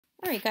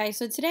Alright guys,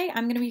 so today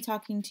I'm going to be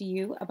talking to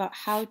you about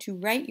how to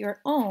write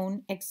your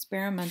own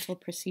experimental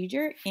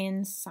procedure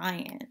in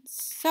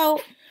science.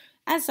 So,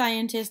 as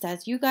scientists,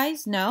 as you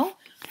guys know,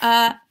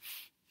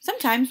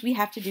 sometimes we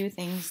have to do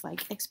things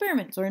like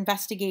experiments or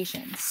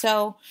investigations.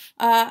 So,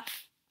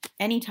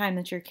 anytime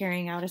that you're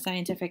carrying out a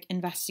scientific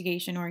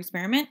investigation or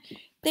experiment,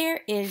 there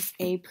is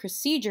a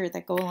procedure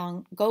that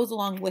goes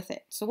along with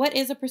it. So what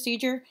is a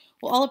procedure?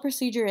 Well, all a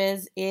procedure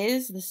is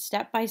the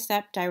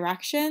step-by-step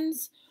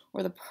directions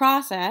or the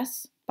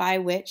process by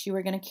which you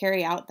are going to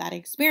carry out that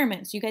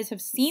experiment. So you guys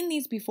have seen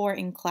these before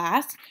in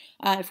class.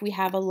 If we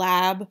have a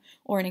lab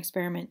or an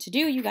experiment to do,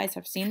 you guys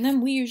have seen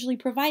them. We usually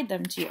provide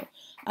them to you.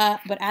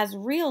 But as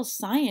real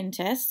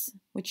scientists,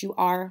 which you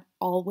are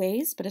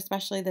always, but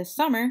especially this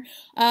summer,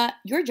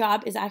 your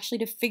job is actually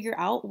to figure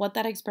out what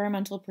that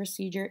experimental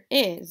procedure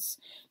is.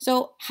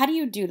 So how do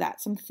you do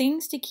that? Some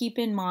things to keep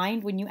in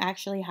mind when you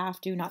actually have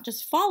to not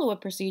just follow a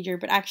procedure,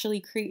 but actually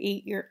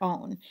create your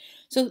own.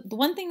 So the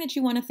one thing that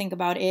you want to think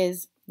about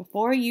is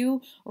before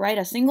you write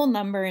a single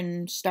number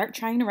and start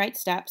trying to write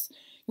steps,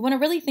 you want to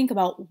really think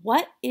about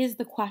what is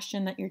the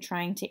question that you're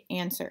trying to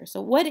answer. So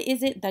what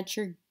is it that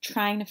you're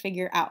trying to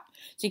figure out?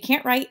 So you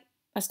can't write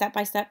a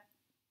step-by-step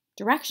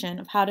direction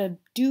of how to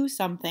do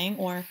something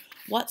or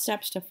what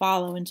steps to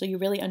follow until you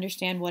really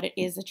understand what it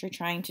is that you're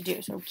trying to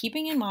do. So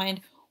keeping in mind,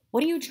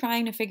 what are you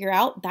trying to figure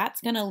out?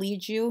 That's going to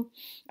lead you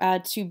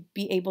to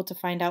be able to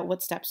find out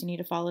what steps you need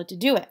to follow to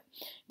do it.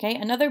 Okay,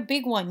 another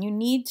big one, you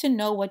need to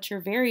know what your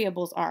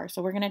variables are.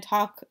 So we're going to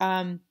talk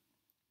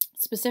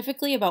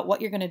specifically about what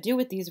you're going to do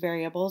with these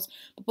variables.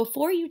 But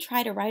before you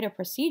try to write a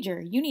procedure,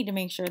 you need to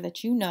make sure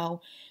that you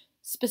know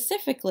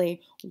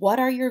specifically what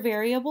are your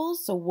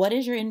variables. So what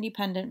is your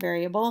independent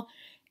variable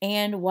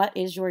and what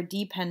is your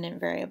dependent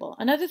variable?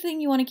 Another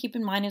thing you want to keep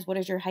in mind is what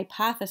is your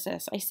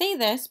hypothesis. I say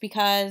this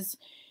because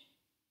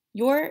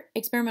your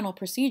experimental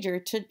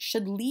procedure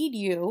should lead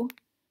you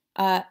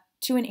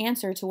to an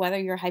answer to whether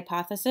your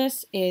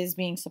hypothesis is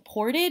being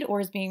supported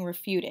or is being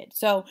refuted.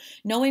 So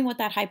knowing what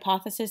that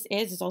hypothesis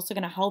is also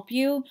going to help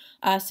you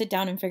sit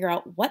down and figure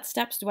out what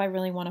steps do I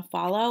really want to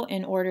follow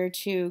in order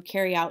to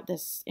carry out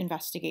this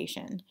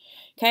investigation.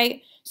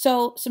 Okay,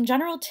 so some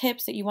general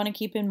tips that you want to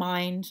keep in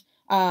mind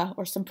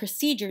or some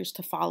procedures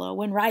to follow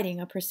when writing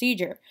a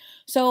procedure.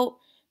 So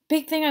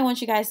big thing I want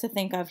you guys to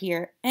think of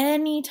here,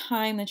 any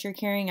time that you're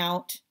carrying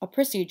out a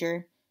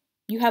procedure,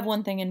 you have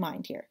one thing in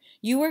mind here.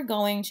 You are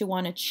going to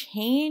want to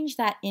change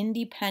that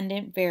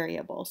independent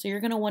variable. So you're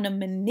going to want to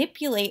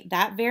manipulate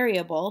that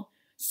variable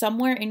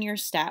somewhere in your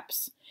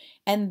steps.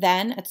 And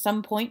then at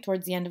some point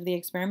towards the end of the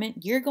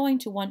experiment, you're going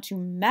to want to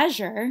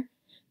measure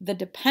the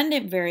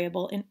dependent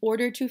variable in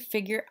order to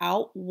figure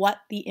out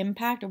what the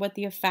impact or what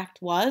the effect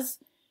was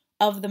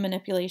of the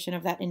manipulation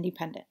of that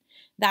independent.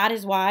 That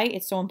is why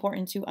it's so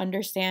important to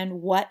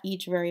understand what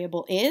each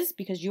variable is,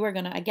 because you are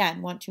going to,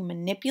 again, want to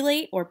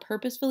manipulate or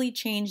purposefully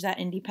change that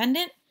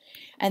independent.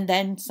 And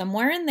then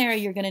somewhere in there,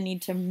 you're going to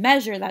need to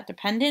measure that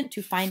dependent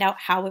to find out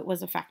how it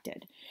was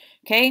affected.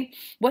 Okay,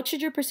 what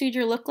should your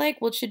procedure look like?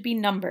 Well, it should be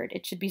numbered.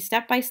 It should be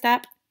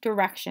step-by-step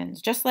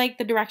directions, just like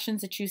the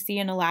directions that you see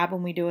in a lab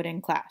when we do it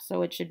in class.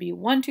 So it should be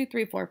 1, 2,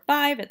 3, 4,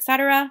 5,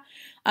 etc.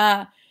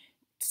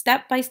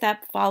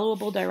 Step-by-step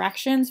followable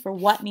directions for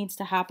what needs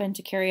to happen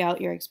to carry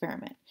out your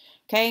experiment.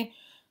 Okay,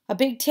 a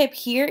big tip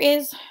here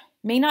is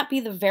may not be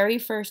the very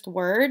first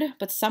word,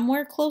 but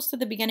somewhere close to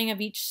the beginning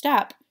of each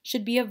step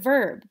should be a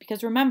verb,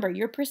 because remember,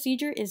 your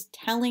procedure is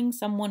telling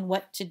someone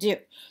what to do.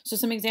 So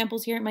some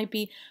examples here, it might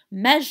be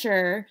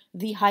measure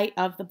the height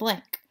of the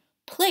blank,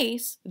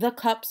 place the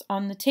cups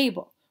on the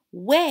table,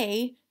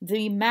 weigh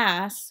the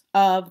mass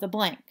of the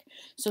blank.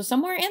 So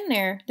somewhere in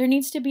there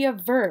needs to be a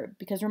verb,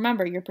 because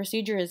remember, your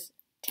procedure is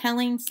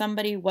telling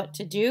somebody what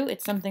to do.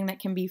 It's something that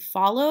can be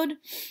followed.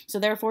 So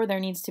therefore,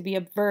 there needs to be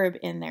a verb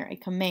in there, a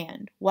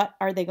command. What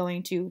are they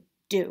going to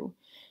do?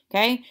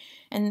 Okay.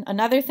 And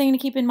another thing to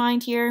keep in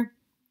mind here,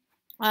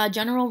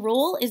 general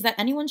rule is that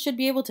anyone should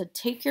be able to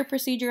take your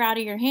procedure out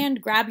of your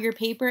hand, grab your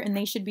paper, and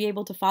they should be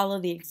able to follow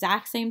the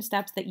exact same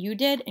steps that you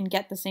did and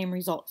get the same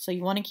results. So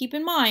you want to keep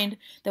in mind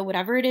that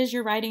whatever it is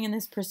you're writing in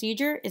this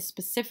procedure is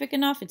specific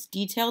enough, it's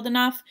detailed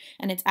enough,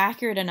 and it's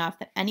accurate enough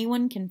that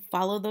anyone can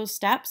follow those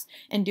steps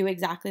and do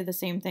exactly the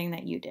same thing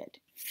that you did.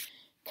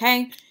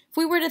 Okay? If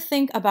we were to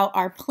think about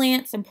our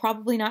plants, I'm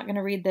probably not going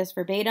to read this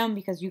verbatim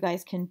because you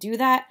guys can do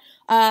that.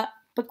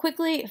 But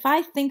quickly, if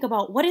I think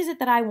about what is it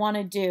that I want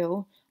to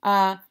do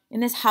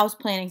in this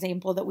houseplant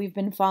example that we've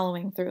been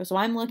following through. So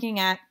I'm looking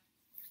at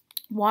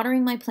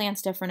watering my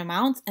plants different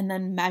amounts and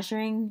then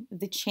measuring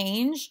the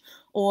change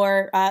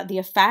or the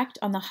effect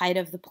on the height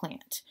of the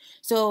plant.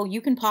 So you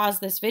can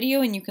pause this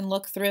video and you can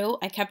look through.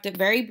 I kept it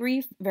very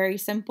brief, very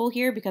simple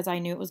here because I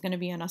knew it was going to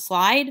be on a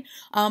slide.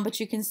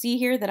 But you can see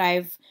here that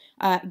I've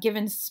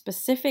given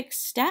specific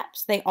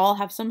steps. They all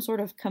have some sort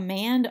of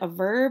command, a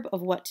verb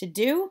of what to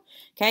do.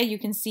 Okay, you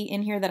can see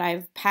in here that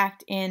I've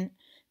packed in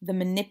the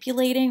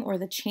manipulating or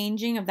the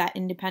changing of that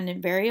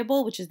independent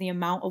variable, which is the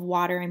amount of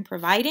water I'm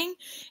providing.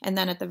 And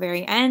then at the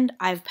very end,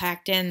 I've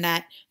packed in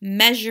that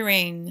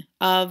measuring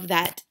of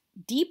that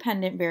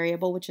dependent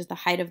variable, which is the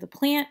height of the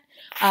plant,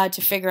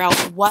 to figure out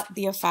what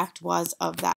the effect was of that